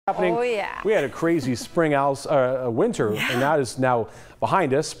Oh, yeah. We had a crazy winter, and that is now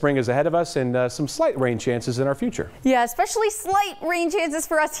behind us. Spring is ahead of us, and some slight rain chances in our future. Yeah, especially slight rain chances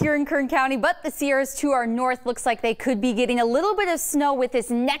for us here in Kern County, but the Sierras to our north looks like they could be getting a little bit of snow with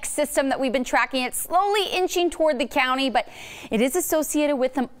this next system that we've been tracking. It's slowly inching toward the county, but it is associated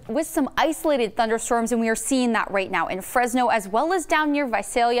with some isolated thunderstorms, and we are seeing that right now in Fresno as well as down near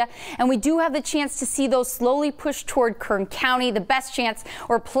Visalia, and we do have the chance to see those slowly push toward Kern County. The best chance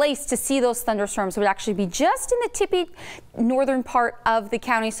or place to see those thunderstorms would actually be just in the tippy northern part of the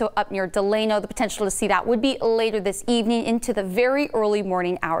county, so up near Delano. The potential to see that would be later this evening into the very early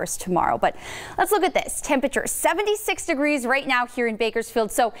morning hours tomorrow. But let's look at this. Temperature 76 degrees right now here in Bakersfield,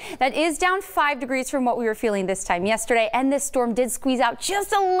 so that is down 5 degrees from what we were feeling this time yesterday, and this storm did squeeze out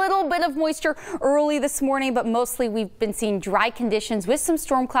just a little bit of moisture early this morning, but mostly we've been seeing dry conditions with some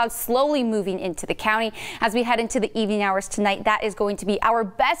storm clouds slowly moving into the county. As we head into the evening hours tonight, that is going to be our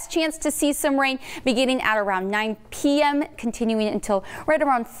best chance to see some rain beginning at around 9 p.m. continuing until right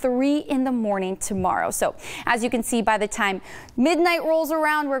around 3 in the morning tomorrow. So as you can see, by the time midnight rolls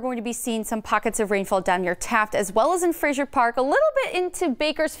around, we're going to be seeing some pockets of rainfall down near Taft as well as in Fraser Park, a little bit into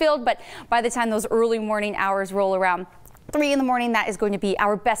Bakersfield, but by the time those early morning hours roll around 3 in the morning, that is going to be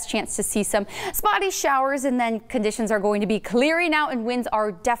our best chance to see some spotty showers, and then conditions are going to be clearing out and winds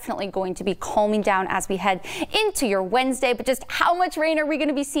are definitely going to be calming down as we head into your Wednesday. But just how much rain are we going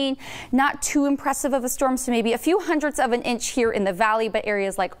to be seeing? Not too impressive of a storm, so maybe a few hundredths of an inch here in the valley, but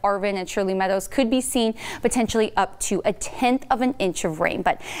areas like Arvin and Shirley Meadows could be seeing potentially up to a 1/10 of an inch of rain.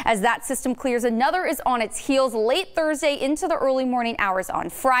 But as that system clears, another is on its heels late Thursday into the early morning hours on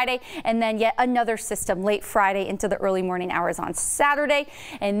Friday, and then yet another system late Friday into the early morning hours on Saturday.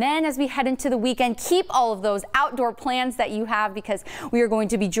 And then as we head into the weekend, keep all of those outdoor plans that you have, because we are going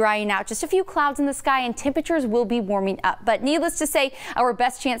to be drying out. Just a few clouds in the sky and temperatures will be warming up. But needless to say, our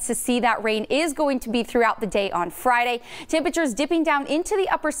best chance to see that rain is going to be throughout the day on Friday. Temperatures dipping down into the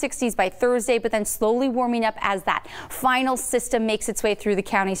upper 60s by Thursday, but then slowly warming up as that final system makes its way through the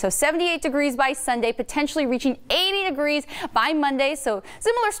county. So 78 degrees by Sunday, potentially reaching 80 degrees by Monday. So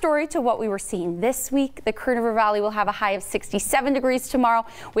similar story to what we were seeing this week. The Kern River Valley will have a high of 67 degrees tomorrow.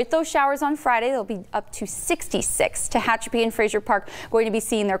 With those showers on Friday, they'll be up to 66. Tehachapi and Fraser Park going to be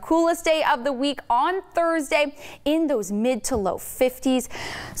seeing their coolest day of the week on Thursday in those mid to low 50s.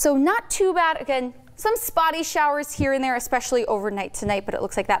 So not too bad. Again, some spotty showers here and there, especially overnight tonight, but it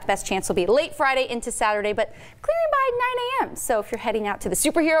looks like that best chance will be late Friday into Saturday, but clearing by 9 a.m. So if you're heading out to the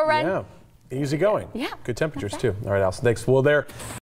superhero run, yeah, easy going. Yeah, good temperatures too. All right, Allison, thanks. Well, there.